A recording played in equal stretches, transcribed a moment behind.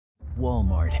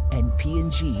Walmart, and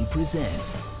P&G present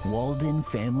Walden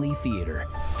Family Theater.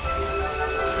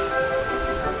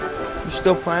 You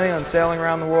still planning on sailing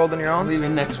around the world on your own? I'm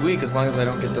leaving next week as long as I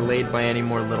don't get delayed by any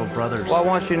more little brothers. Well, I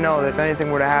want you to know that if anything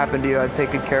were to happen to you, I'd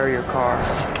take good care of your car.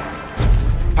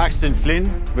 Paxton Flynn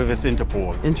with his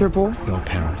Interpol. Interpol? Your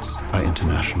parents are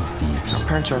international thieves. Our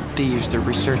parents aren't thieves, they're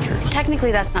researchers.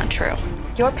 Technically, that's not true.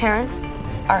 Your parents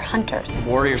are hunters.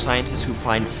 Warrior scientists who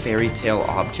find fairy tale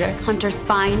objects? Hunters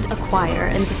find, acquire,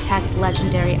 and protect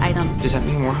legendary items. Does that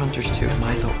mean we're hunters too? Am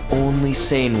I the only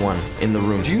sane one in the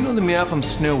room? Do you know the mirror from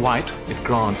Snow White? It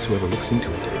grants whoever looks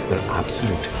into it their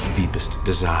absolute deepest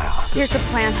desire. Here's the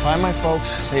plan. Find my folks,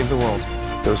 save the world.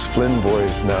 Those Flynn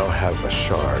boys now have a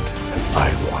shard, and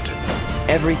I want it.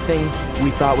 Everything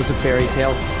we thought was a fairy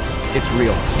tale, it's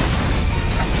real.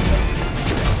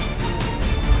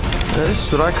 This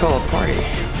is what I call a party.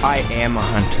 I am a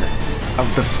hunter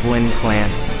of the Flynn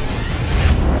clan.